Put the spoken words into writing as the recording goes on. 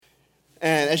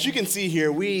as you can see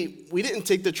here, we didn't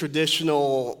take the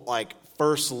traditional, like,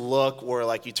 first look where,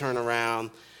 like, you turn around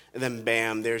and then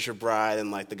bam, there's your bride,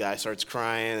 and, like, the guy starts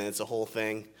crying and it's a whole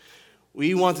thing.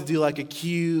 We want to do, like, a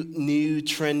cute, new,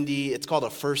 trendy, it's called a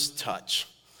first touch.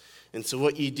 And so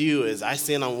what you do is I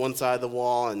stand on one side of the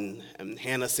wall and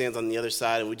Hannah stands on the other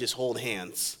side, and we just hold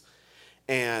hands.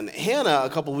 And Hannah, a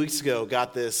couple weeks ago,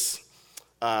 got this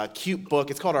cute book.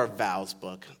 It's called our Vows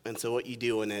book. And so what you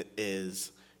do in it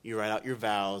is you write out your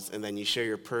vows, and then you share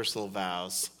your personal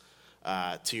vows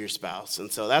to your spouse.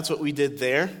 And so that's what we did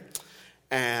there.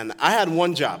 And I had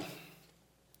one job.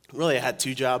 Really, I had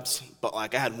two jobs, but I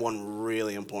had one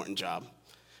really important job.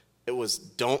 It was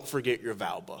don't forget your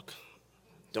vow book.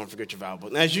 Don't forget your vow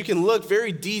book. Now, as you can look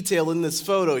very detailed in this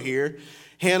photo here,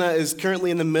 Hannah is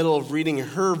currently in the middle of reading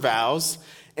her vows.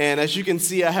 And as you can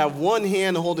see, I have one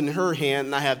hand holding her hand,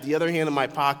 and I have the other hand in my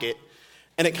pocket.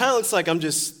 And it kind of looks like I'm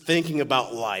just thinking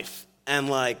about life.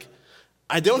 And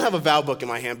I don't have a vow book in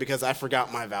my hand because I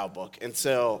forgot my vow book. And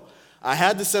so I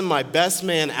had to send my best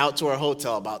man out to our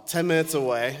hotel about 10 minutes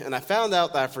away. And I found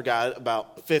out that I forgot it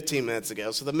about 15 minutes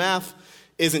ago. So the math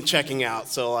isn't checking out.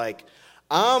 So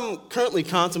I'm currently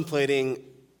contemplating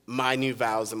my new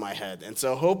vows in my head. And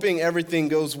so hoping everything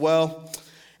goes well.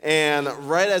 And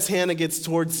right as Hannah gets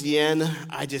towards the end,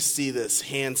 I just see this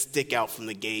hand stick out from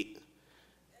the gate.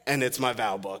 And it's my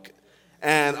vow book.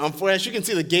 And as you can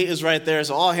see, the gate is right there.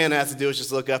 So all Hannah has to do is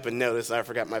just look up and notice I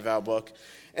forgot my vow book.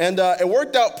 And it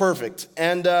worked out perfect.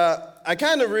 And I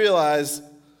kind of realized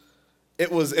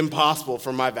it was impossible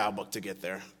for my vow book to get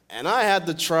there. And I had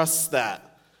to trust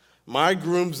that my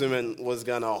groomsman was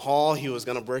going to haul. He was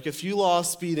going to break a few laws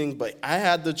speeding, but I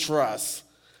had to trust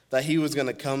that he was going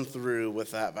to come through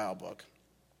with that vow book.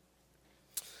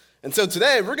 And so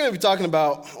today we're going to be talking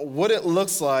about what it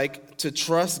looks like to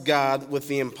trust God with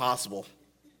the impossible.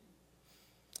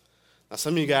 Now,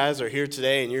 some of you guys are here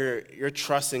today and you're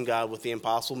trusting God with the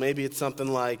impossible. Maybe it's something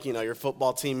like, your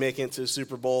football team making it to the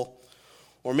Super Bowl.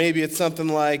 Or maybe it's something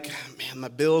like, man, my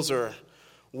bills are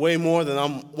way more than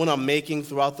what I'm making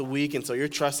throughout the week, and so you're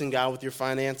trusting God with your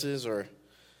finances. Or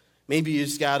maybe you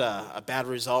just got a bad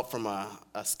result from a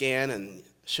scan and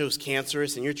shows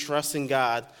cancerous, and you're trusting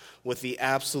God with the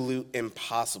absolute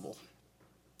impossible.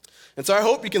 And so I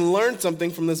hope you can learn something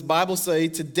from this Bible study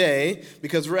today,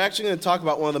 because we're actually going to talk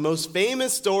about one of the most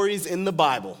famous stories in the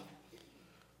Bible.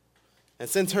 And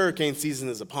since hurricane season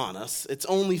is upon us, it's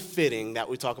only fitting that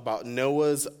we talk about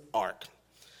Noah's Ark.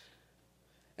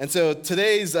 And so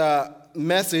today's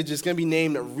message is going to be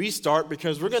named Restart,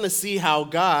 because we're going to see how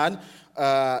God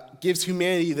gives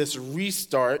humanity this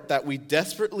restart that we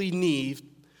desperately need,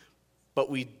 but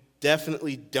we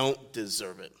definitely don't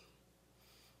deserve it.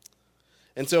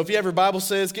 And so if you have your Bible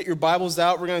studies, get your Bibles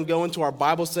out. We're going to go into our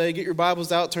Bible study. Get your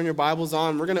Bibles out, turn your Bibles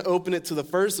on. We're going to open it to the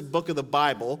first book of the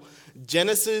Bible,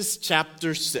 Genesis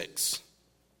chapter 6.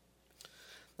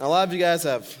 Now, a lot of you guys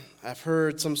have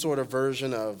heard some sort of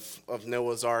version of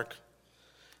Noah's Ark.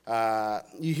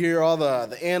 You hear all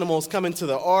the animals coming to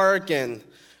the ark, and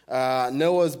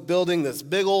Noah's building this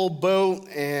big old boat,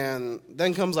 and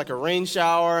then comes a rain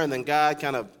shower, and then God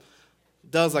kind of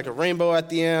does a rainbow at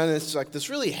the end. It's this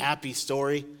really happy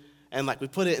story, and we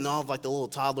put it in all of the little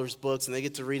toddlers' books, and they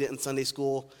get to read it in Sunday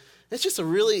school. It's just a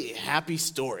really happy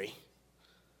story.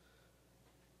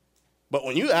 But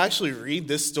when you actually read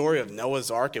this story of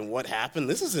Noah's Ark and what happened,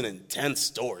 this is an intense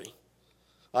story.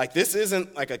 This isn't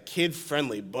a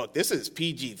kid-friendly book. This is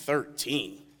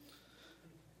PG-13.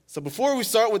 So before we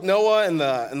start with Noah and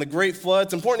the Great Flood,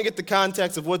 it's important to get the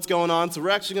context of what's going on. So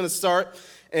we're actually going to start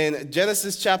in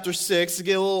Genesis chapter 6 to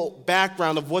get a little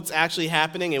background of what's actually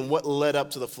happening and what led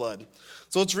up to the flood.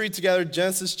 So let's read together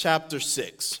Genesis chapter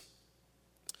 6.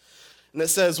 And it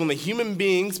says, when the human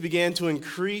beings began to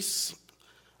increase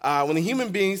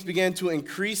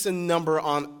in number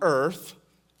on earth,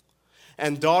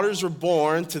 and daughters were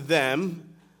born to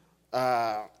them,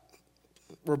 the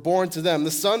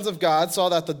sons of God saw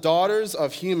that the daughters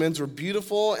of humans were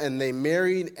beautiful, and they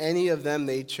married any of them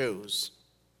they chose.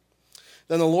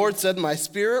 Then the Lord said, my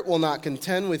spirit will not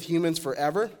contend with humans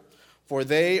forever, for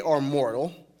they are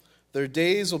mortal. Their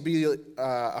days will be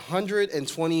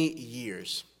 120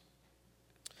 years.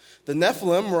 The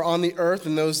Nephilim were on the earth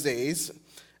in those days,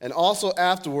 and also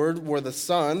afterward were the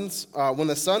sons, when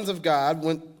the sons of God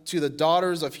went to the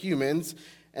daughters of humans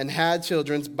and had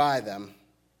children by them.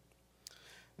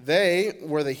 They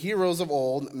were the heroes of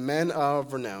old, men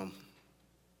of renown.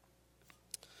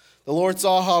 The Lord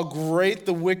saw how great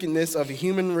the wickedness of the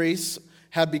human race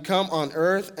had become on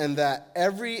earth, and that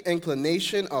every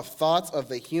inclination of thoughts of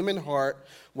the human heart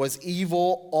was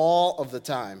evil all of the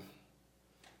time.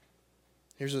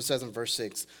 Here's what it says in verse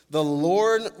 6. The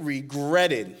Lord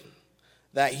regretted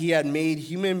that he had made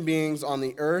human beings on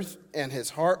the earth, and his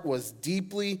heart was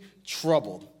deeply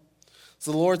troubled.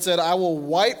 So the Lord said, I will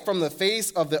wipe from the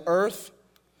face of the earth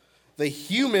the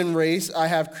human race I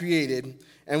have created,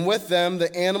 and with them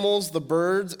the animals, the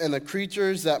birds, and the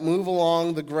creatures that move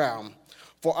along the ground,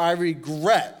 for I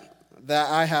regret that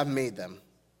I have made them.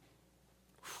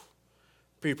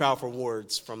 Pretty powerful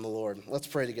words from the Lord. Let's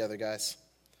pray together, guys.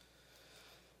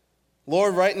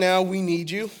 Lord, right now we need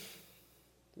you.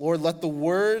 Lord, let the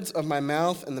words of my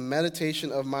mouth and the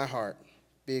meditation of my heart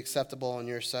be acceptable in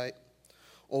your sight.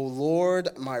 O Lord,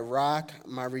 my rock,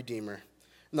 my redeemer.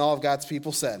 And all of God's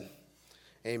people said,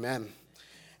 amen.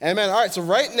 Amen. All right, so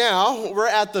right now we're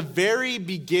at the very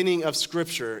beginning of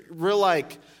Scripture. We're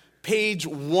like page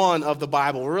 1 of the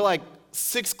Bible. We're like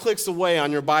 6 clicks away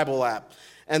on your Bible app.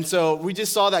 And so we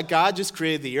just saw that God just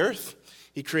created the earth.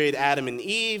 He created Adam and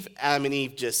Eve. Adam and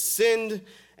Eve just sinned.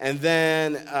 And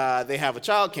then they have a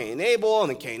child, Cain and Abel, and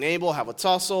then Cain and Abel have a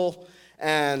tussle.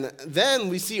 And then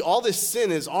we see all this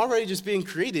sin is already just being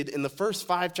created in the first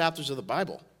 5 chapters of the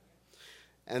Bible.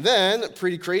 And then,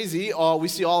 pretty crazy, we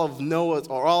see all of Noah's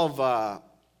or all of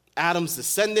Adam's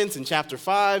descendants in chapter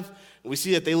 5. And we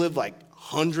see that they lived like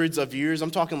hundreds of years.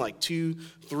 I'm talking like 2,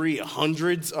 3,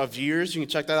 hundreds of years. You can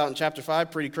check that out in chapter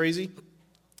 5. Pretty crazy.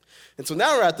 And so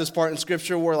now we're at this part in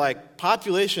Scripture where like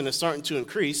population is starting to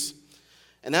increase.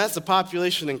 And as the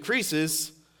population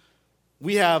increases,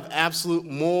 we have absolute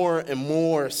more and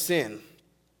more sin.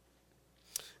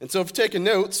 And so if you're taking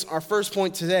notes, our first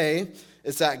point today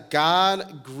is that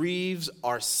God grieves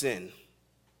our sin.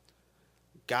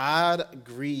 God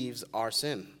grieves our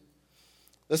sin.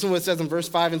 Listen to what it says in verse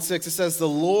 5 and 6. It says, the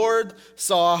Lord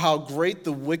saw how great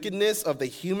the wickedness of the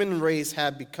human race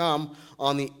had become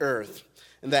on the earth,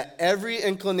 and that every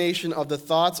inclination of the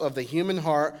thoughts of the human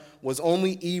heart was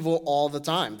only evil all the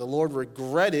time. The Lord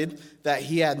regretted that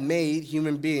he had made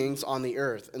human beings on the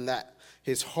earth, and that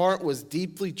his heart was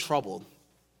deeply troubled.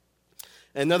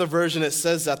 In another version, it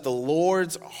says that the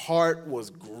Lord's heart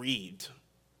was grieved.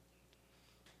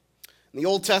 The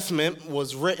Old Testament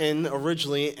was written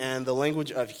originally in the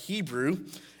language of Hebrew,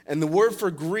 and the word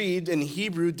for grieved in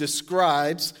Hebrew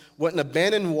describes what an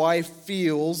abandoned wife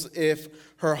feels if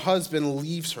her husband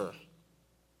leaves her.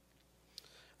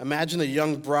 Imagine a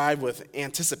young bride with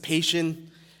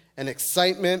anticipation and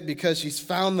excitement because she's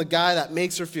found the guy that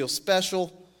makes her feel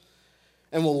special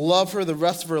and will love her the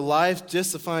rest of her life,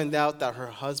 just to find out that her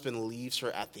husband leaves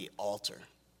her at the altar.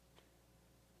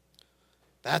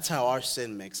 That's how our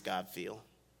sin makes God feel.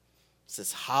 It's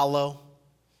this hollow,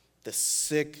 this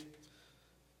sick,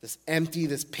 this empty,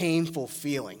 this painful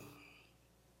feeling.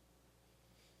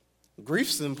 Grief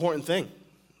is an important thing.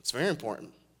 It's very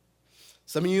important.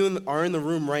 Some of you are in the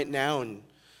room right now, and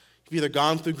you've either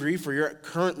gone through grief or you're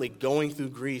currently going through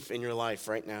grief in your life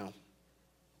right now.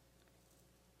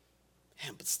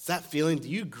 Man, but it's that feeling, do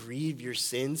you grieve your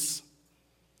sins?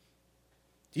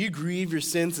 Do you grieve your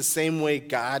sins the same way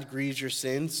God grieves your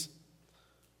sins?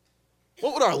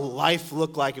 What would our life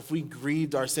look like if we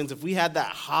grieved our sins, if we had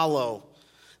that hollow,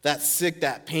 that sick,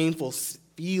 that painful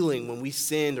feeling when we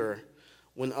sinned or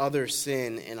when others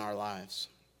sin in our lives?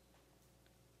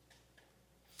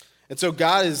 And so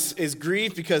God is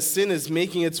grieved because sin is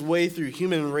making its way through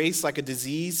human race like a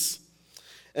disease.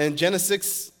 And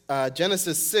Genesis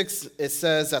 6, it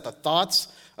says that the thoughts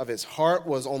of his heart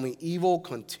was only evil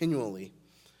continually.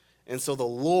 And so the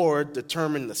Lord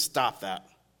determined to stop that.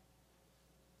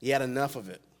 He had enough of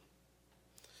it.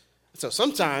 So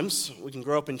sometimes we can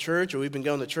grow up in church, or we've been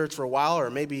going to church for a while, or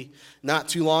maybe not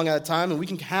too long at a time, and we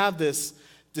can have this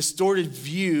distorted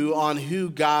view on who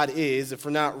God is if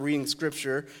we're not reading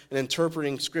Scripture and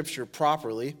interpreting Scripture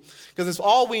properly. Because if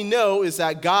all we know is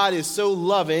that God is so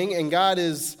loving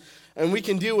and we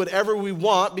can do whatever we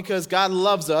want because God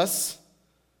loves us,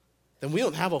 then we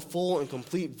don't have a full and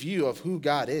complete view of who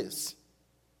God is.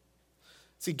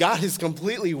 See, God is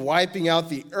completely wiping out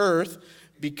the earth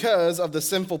because of the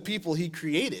sinful people he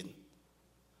created.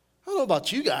 I don't know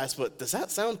about you guys, but does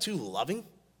that sound too loving?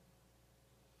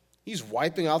 He's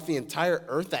wiping out the entire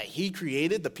earth that he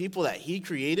created, the people that he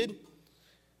created.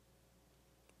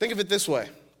 Think of it this way.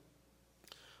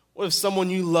 What if someone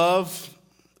you love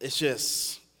is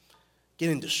just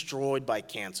getting destroyed by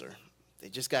cancer? They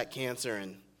just got cancer,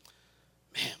 and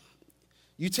man,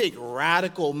 you take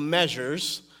radical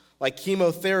measures like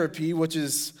chemotherapy, which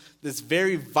is this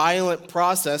very violent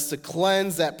process to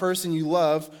cleanse that person you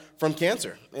love from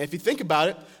cancer. And if you think about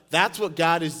it, that's what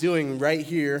God is doing right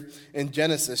here in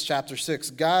Genesis chapter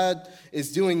 6. God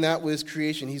is doing that with his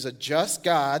creation. He's a just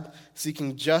God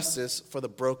seeking justice for the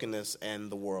brokenness in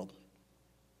the world.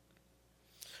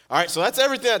 All right, so that's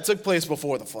everything that took place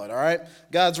before the flood, all right?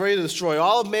 God's ready to destroy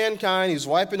all of mankind. He's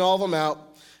wiping all of them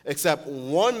out except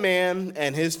one man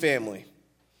and his family.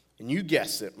 And you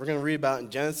guessed it. We're going to read about in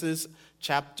Genesis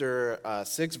chapter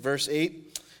 6, verse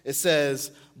 8. It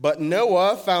says, "But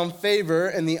Noah found favor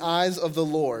in the eyes of the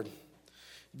Lord.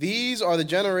 These are the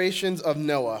generations of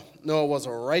Noah. Noah was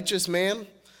a righteous man,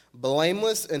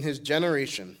 blameless in his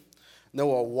generation.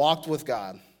 Noah walked with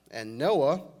God. And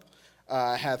Noah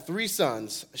had 3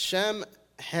 sons, Shem,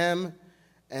 Ham,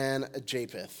 and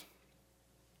Japheth."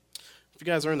 If you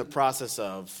guys are in the process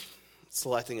of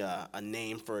selecting a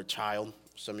name for a child,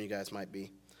 some of you guys might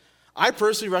be, I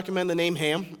personally recommend the name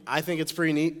Ham. I think it's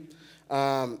pretty neat.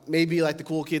 Maybe like the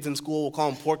cool kids in school will call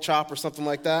him Pork Chop or something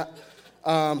like that.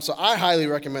 So I highly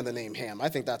recommend the name Ham. I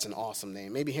think that's an awesome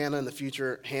name. Maybe Hannah in the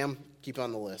future. Ham, keep it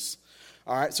on the list.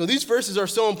 All right, so these verses are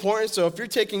so important. So if you're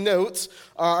taking notes,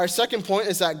 our second point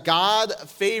is that God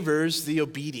favors the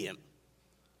obedient.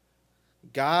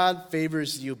 God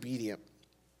favors the obedient.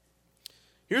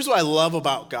 Here's what I love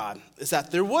about God, is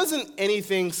that there wasn't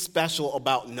anything special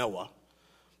about Noah,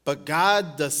 but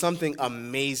God does something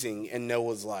amazing in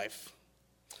Noah's life.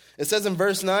 It says in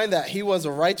verse 9 that he was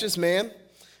a righteous man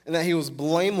and that he was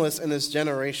blameless in his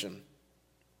generation.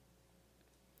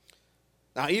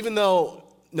 Now, even though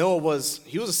Noah was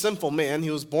a sinful man, he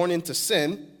was born into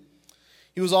sin,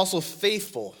 he was also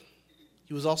faithful.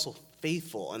 He was also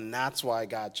faithful, and that's why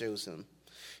God chose him.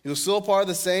 He was still part of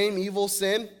the same evil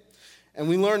sin, and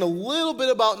we learn a little bit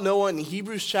about Noah in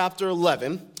Hebrews chapter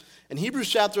 11. And Hebrews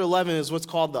chapter 11 is what's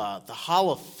called the Hall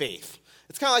of Faith.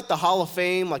 It's kind of like the Hall of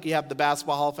Fame, like you have the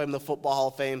Basketball Hall of Fame, the Football Hall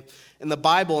of Fame. In the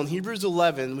Bible, in Hebrews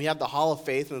 11, we have the Hall of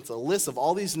Faith, and it's a list of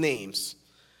all these names.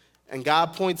 And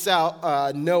God points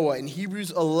out Noah in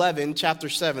Hebrews 11, chapter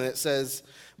 7. It says,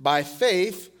 "By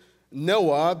faith,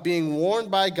 Noah, being warned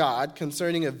by God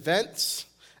concerning events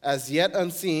as yet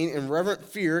unseen, in reverent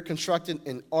fear, constructed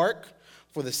an ark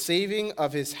for the saving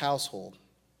of his household.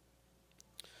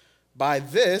 By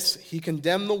this, he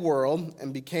condemned the world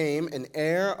and became an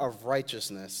heir of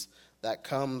righteousness that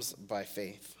comes by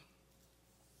faith."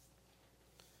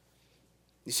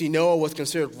 You see, Noah was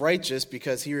considered righteous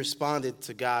because he responded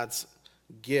to God's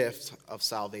gift of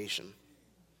salvation.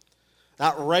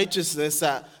 That righteousness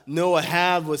that Noah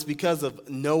had was because of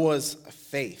Noah's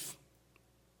faith.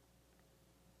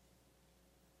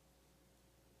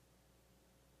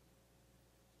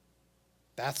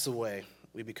 That's the way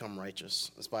we become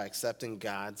righteous, is by accepting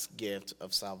God's gift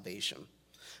of salvation.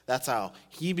 That's how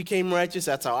he became righteous.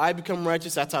 That's how I become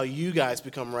righteous. That's how you guys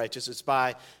become righteous. It's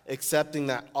by accepting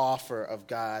that offer of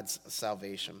God's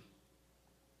salvation.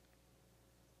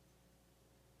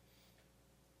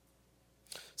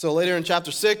 So later in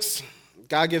chapter 6,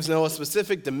 God gives Noah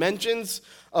specific dimensions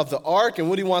of the ark and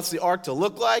what he wants the ark to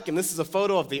look like. And this is a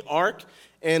photo of the ark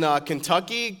in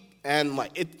Kentucky. And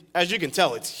as you can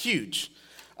tell, it's huge.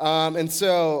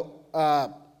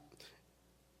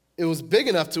 It was big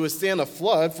enough to withstand a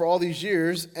flood for all these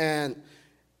years, and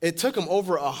it took them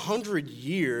over 100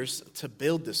 years to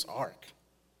build this ark.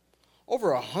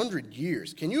 Over 100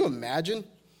 years. Can you imagine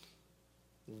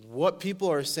what people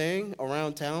are saying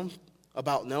around town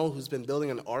about Noah, who's been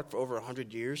building an ark for over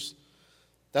 100 years?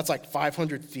 That's like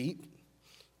 500 feet.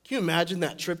 Can you imagine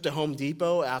that trip to Home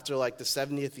Depot after like the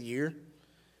 70th year?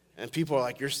 And people are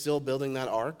like, "You're still building that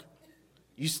ark?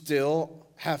 You still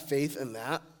have faith in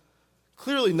that?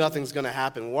 Clearly nothing's going to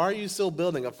happen. Why are you still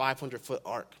building a 500-foot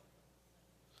ark?"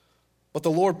 But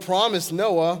the Lord promised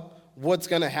Noah what's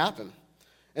going to happen.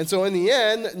 And so in the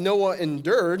end, Noah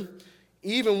endured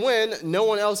even when no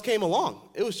one else came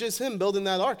along. It was just him building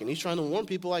that ark. And he's trying to warn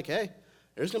people like, "Hey,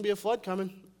 there's going to be a flood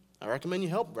coming. I recommend you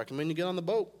help. Recommend you get on the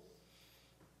boat."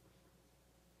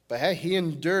 But hey, he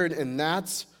endured, and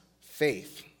that's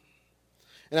faith.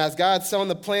 And as God's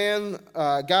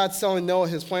telling Noah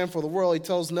his plan for the world, he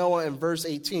tells Noah in verse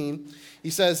 18, he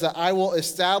says that, "I will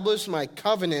establish my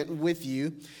covenant with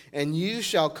you, and you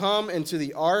shall come into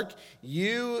the ark,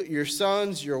 you, your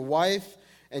sons, your wife,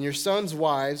 and your sons'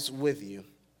 wives with you."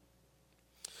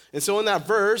 And so in that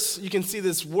verse, you can see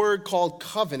this word called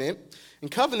covenant.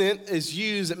 And covenant is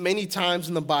used many times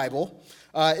in the Bible.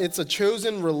 It's a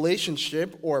chosen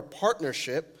relationship or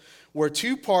partnership where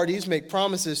two parties make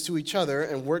promises to each other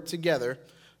and work together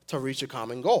to reach a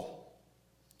common goal.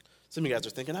 Some of you guys are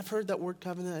thinking, "I've heard that word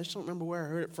covenant. I just don't remember where I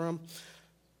heard it from."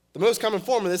 The most common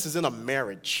form of this is in a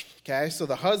marriage, okay? So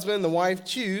the husband and the wife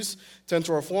choose to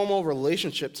enter a formal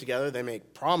relationship together. They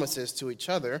make promises to each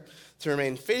other to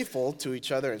remain faithful to each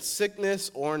other in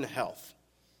sickness or in health.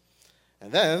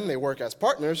 And then they work as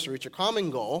partners to reach a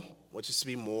common goal, which is to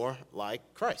be more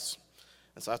like Christ.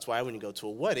 And so that's why when you go to a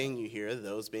wedding, you hear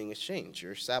those being exchanged.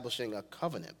 You're establishing a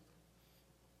covenant.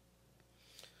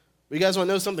 But you guys want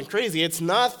to know something crazy? It's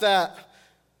not that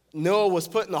Noah was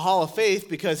put in the hall of faith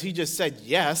because he just said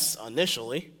yes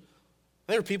initially.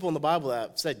 There are people in the Bible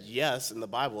that said yes in the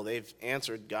Bible. They've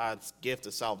answered God's gift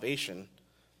of salvation,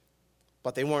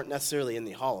 but they weren't necessarily in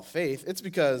the hall of faith. It's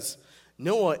because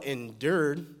Noah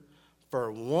endured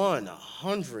for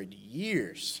 100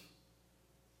 years.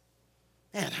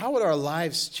 Man, how would our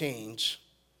lives change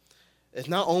if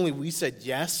not only we said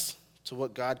yes to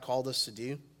what God called us to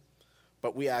do,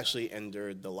 but we actually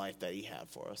endured the life that he had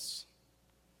for us?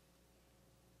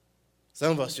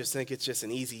 Some of us just think it's just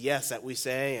an easy yes that we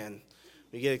say, and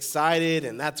we get excited,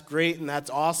 and that's great, and that's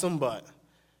awesome, but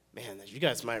man, as you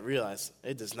guys might realize,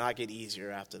 it does not get easier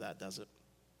after that, does it?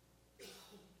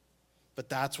 But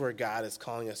that's where God is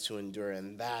calling us to endure,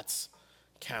 and that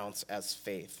counts as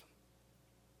faith.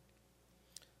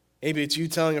 Maybe it's you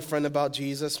telling a friend about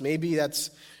Jesus. Maybe that's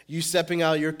you stepping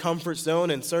out of your comfort zone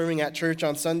and serving at church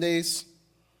on Sundays.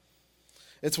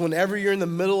 It's whenever you're in the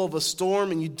middle of a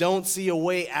storm and you don't see a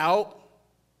way out,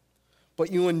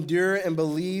 but you endure and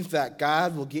believe that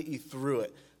God will get you through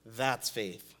it. That's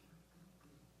faith.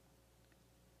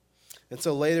 And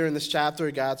so later in this chapter,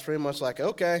 God's pretty much like,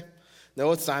 okay, now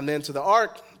it's time to enter the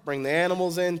ark. Bring the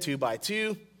animals in 2 by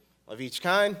 2 of each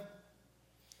kind,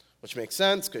 which makes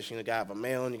sense because you got to have a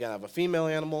male and you got to have a female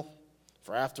animal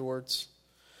for afterwards.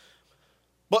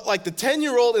 But like the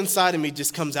 10-year-old inside of me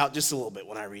just comes out just a little bit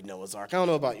when I read Noah's Ark. I don't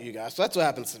know about you guys, so that's what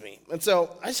happens to me. And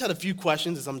so I just had a few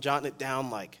questions as I'm jotting it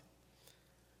down, like,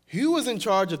 who was in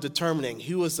charge of determining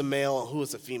who was the male and who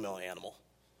was the female animal?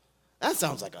 That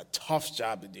sounds like a tough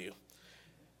job to do.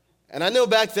 And I know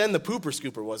back then the pooper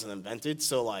scooper wasn't invented,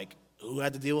 so like, who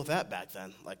had to deal with that back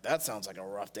then? Like, that sounds like a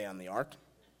rough day on the ark.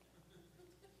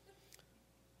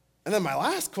 And then my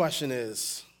last question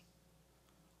is,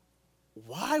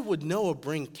 why would Noah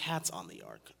bring cats on the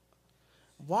ark?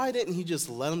 Why didn't he just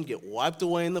let them get wiped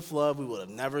away in the flood? We would have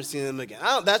never seen them again.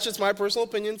 That's just my personal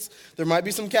opinions. There might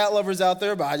be some cat lovers out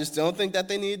there, but I just don't think that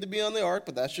they need to be on the ark,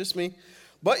 but that's just me.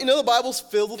 But, the Bible's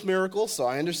filled with miracles, so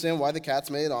I understand why the cats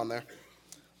made it on there.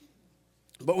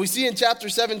 But we see in chapter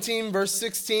 17, verse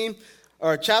 16,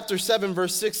 or chapter 7,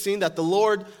 verse 16, that the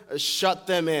Lord shut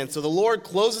them in. So the Lord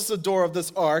closes the door of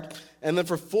this ark, and then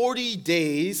for 40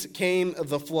 days came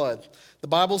the flood. The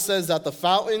Bible says that the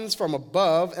fountains from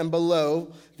above and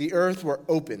below the earth were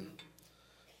open.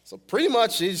 So pretty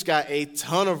much they just got a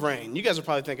ton of rain. You guys are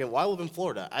probably thinking, well, I live in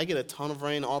Florida. I get a ton of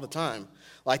rain all the time.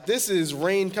 Like, this is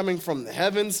rain coming from the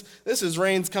heavens. This is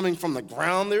rain coming from the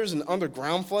ground. There's an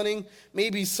underground flooding,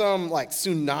 maybe some like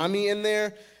tsunami in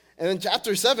there. And then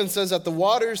chapter 7 says that the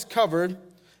waters covered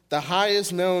the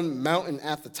highest known mountain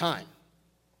at the time.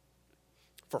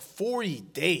 For 40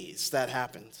 days that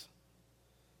happened.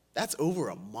 That's over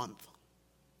a month.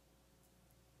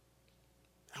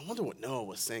 I wonder what Noah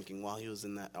was thinking while he was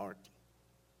in that ark.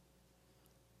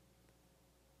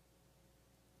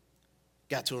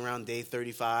 Got to around day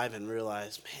 35 and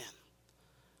realized, man,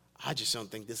 I just don't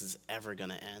think this is ever going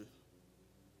to end.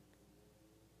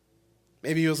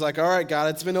 Maybe he was like, all right, God,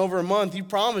 it's been over a month. You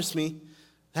promised me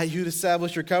that you'd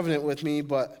establish your covenant with me,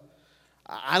 but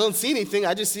I don't see anything.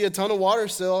 I just see a ton of water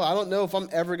still. I don't know if I'm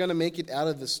ever going to make it out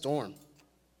of this storm.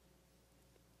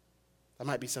 That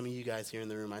might be some of you guys here in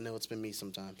the room. I know it's been me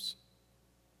sometimes.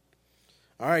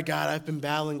 All right, God, I've been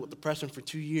battling with depression for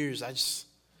 2 years.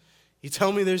 You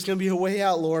tell me there's going to be a way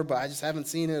out, Lord, but I just haven't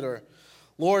seen it. Or,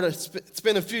 Lord, it's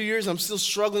been a few years. I'm still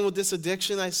struggling with this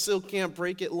addiction. I still can't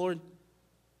break it, Lord.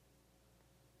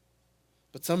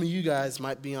 But some of you guys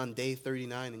might be on day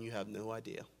 39 and you have no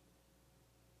idea.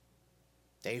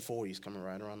 Day 40 is coming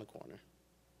right around the corner.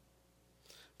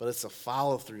 But it's a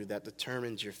follow-through that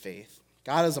determines your faith.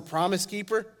 God is a promise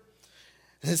keeper.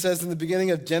 It says in the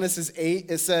beginning of Genesis 8,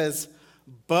 it says,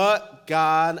 but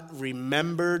God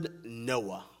remembered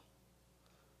Noah.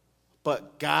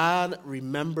 But God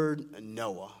remembered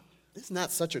Noah. Isn't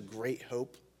that such a great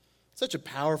hope? Such a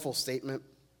powerful statement.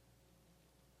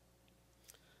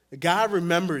 God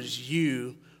remembers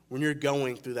you when you're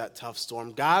going through that tough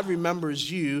storm. God remembers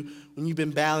you when you've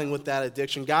been battling with that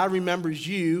addiction. God remembers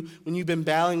you when you've been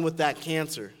battling with that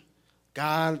cancer.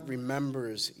 God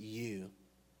remembers you.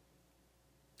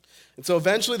 And so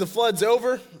eventually the flood's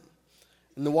over,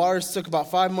 and the waters took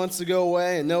about 5 months to go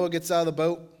away, and Noah gets out of the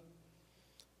boat.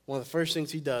 One of the first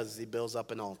things he does is he builds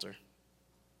up an altar.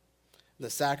 And the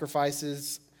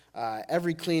sacrifices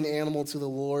every clean animal to the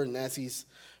Lord, and as he's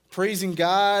praising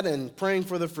God and praying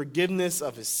for the forgiveness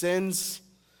of his sins,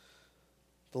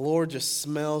 the Lord just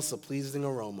smells a pleasing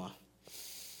aroma.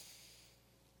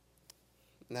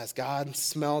 And as God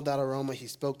smelled that aroma, he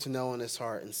spoke to Noah in his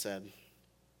heart and said,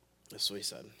 this is what he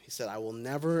said. He said, I will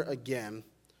never again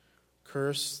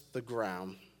curse the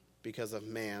ground because of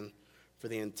man, for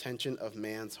the intention of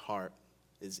man's heart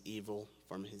is evil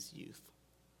from his youth.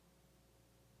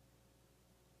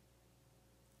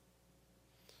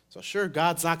 So sure,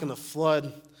 God's not going to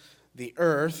flood the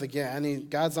earth again.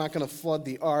 God's not going to flood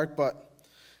the ark, but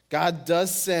God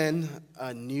does send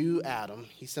a new Adam.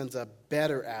 He sends a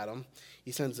better Adam.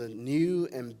 He sends a new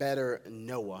and better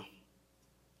Noah.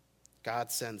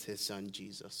 God sends his son,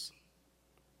 Jesus.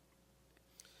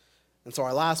 And so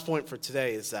our last point for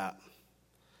today is that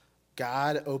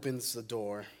God opens the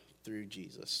door through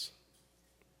Jesus.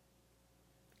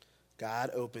 God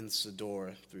opens the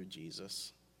door through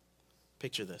Jesus.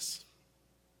 Picture this.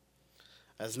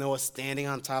 As Noah's standing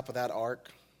on top of that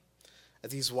ark,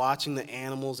 as he's watching the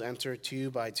animals enter 2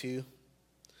 by 2,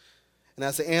 and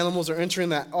as the animals are entering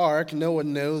that ark, Noah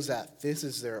knows that this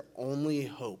is their only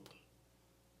hope.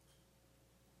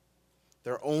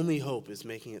 Their only hope is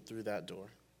making it through that door.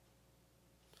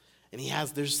 And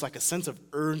there's like a sense of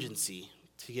urgency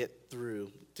to get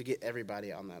through, to get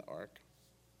everybody on that ark.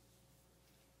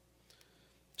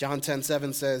 John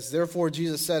 10:7 says, therefore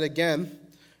Jesus said again,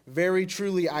 very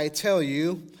truly I tell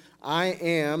you, I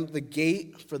am the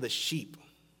gate for the sheep.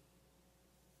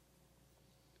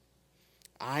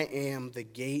 I am the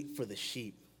gate for the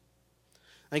sheep.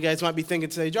 Now you guys might be thinking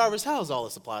today, Jarvis, how does all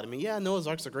this apply to me? Yeah, Noah's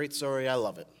Ark's a great story. I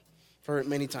love it. I've heard it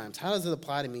many times. How does it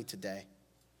apply to me today?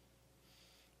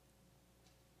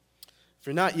 If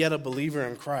you're not yet a believer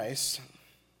in Christ,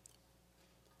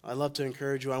 I'd love to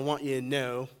encourage you. I want you to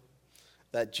know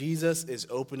that Jesus is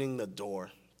opening the door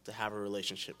to have a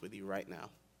relationship with you right now.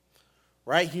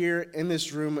 Right here in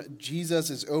this room,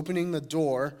 Jesus is opening the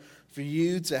door for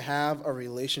you to have a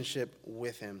relationship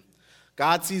with him.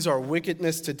 God sees our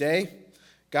wickedness today.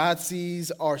 God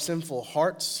sees our sinful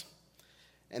hearts.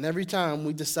 And every time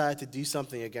we decide to do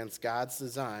something against God's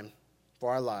design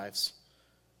for our lives,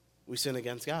 we sin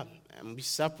against God and we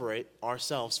separate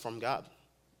ourselves from God.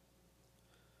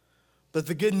 But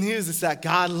the good news is that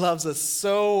God loves us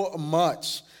so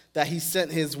much that he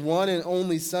sent his one and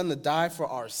only son to die for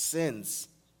our sins.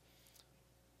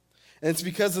 And it's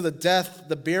because of the death,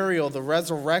 the burial, the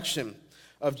resurrection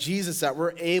of Jesus that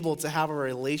we're able to have a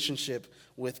relationship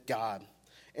with God.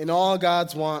 And all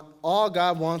God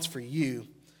wants for you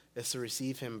is to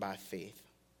receive him by faith.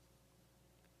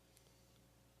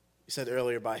 You said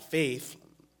earlier, by faith,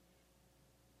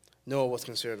 Noah was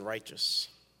considered righteous.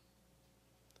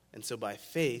 And so by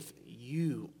faith,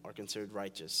 you are considered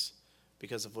righteous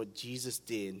because of what Jesus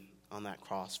did on that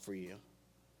cross for you.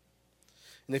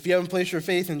 And if you haven't placed your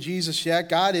faith in Jesus yet,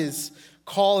 God is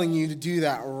calling you to do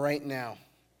that right now.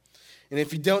 And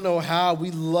if you don't know how,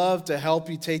 we'd love to help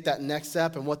you take that next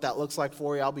step and what that looks like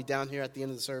for you. I'll be down here at the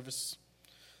end of the service.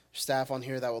 Staff on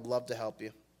here that would love to help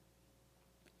you.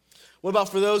 What about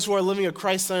for those who are living a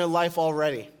Christ-centered life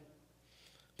already?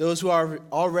 Those who are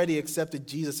already accepted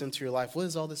Jesus into your life. What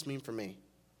does all this mean for me?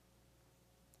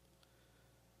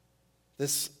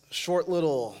 This short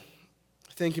little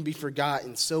thing can be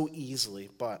forgotten so easily,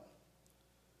 but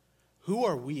who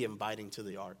are we inviting to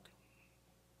the ark?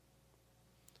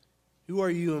 Who are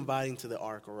you inviting to the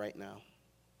ark right now?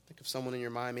 Think of someone in your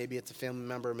mind. Maybe it's a family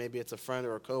member, maybe it's a friend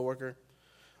or a coworker.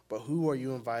 But who are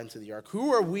you inviting to the ark?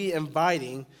 Who are we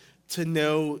inviting to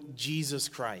know Jesus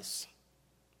Christ?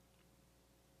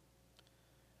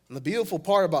 And the beautiful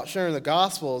part about sharing the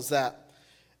gospel is that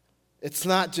it's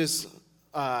not just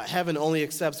heaven only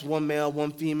accepts one male,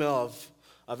 one female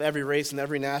of every race and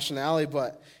every nationality,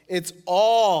 but it's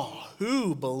all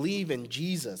who believe in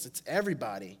Jesus. It's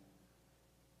everybody.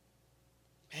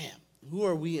 Man, who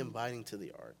are we inviting to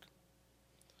the ark?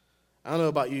 I don't know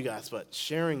about you guys, but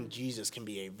sharing Jesus can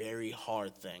be a very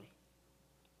hard thing.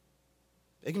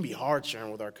 It can be hard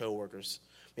sharing with our coworkers.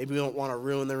 Maybe we don't want to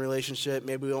ruin the relationship.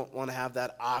 Maybe we don't want to have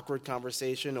that awkward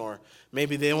conversation, or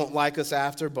maybe they won't like us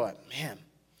after. But, man,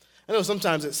 I know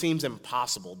sometimes it seems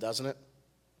impossible, doesn't it?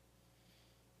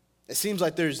 It seems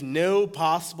like there's no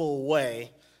possible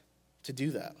way to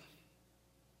do that.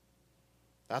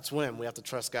 That's when we have to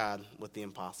trust God with the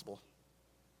impossible.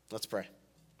 Let's pray.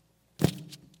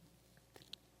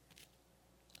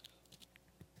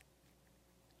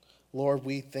 Lord,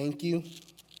 we thank you.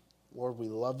 Lord, we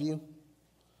love you.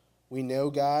 We know,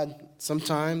 God,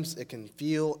 sometimes it can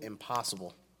feel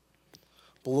impossible.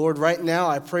 But Lord, right now,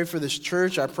 I pray for this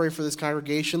church. I pray for this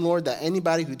congregation, Lord, that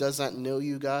anybody who does not know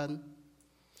you, God,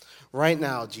 right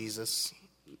now, Jesus,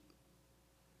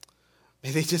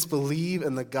 may they just believe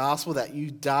in the gospel that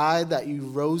you died, that you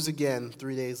rose again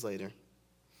 3 days later.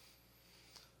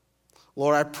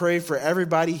 Lord, I pray for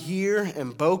everybody here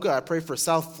in Boca. I pray for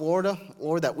South Florida,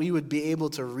 Lord, that we would be able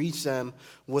to reach them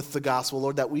with the gospel.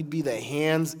 Lord, that we'd be the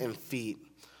hands and feet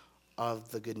of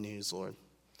the good news, Lord.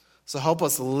 So help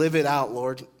us live it out,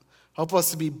 Lord. Help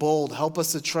us to be bold. Help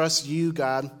us to trust you,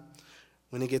 God,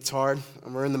 when it gets hard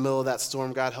and we're in the middle of that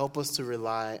storm. God, help us to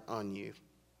rely on you.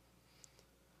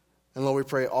 And Lord, we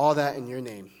pray all that in your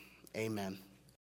name. Amen.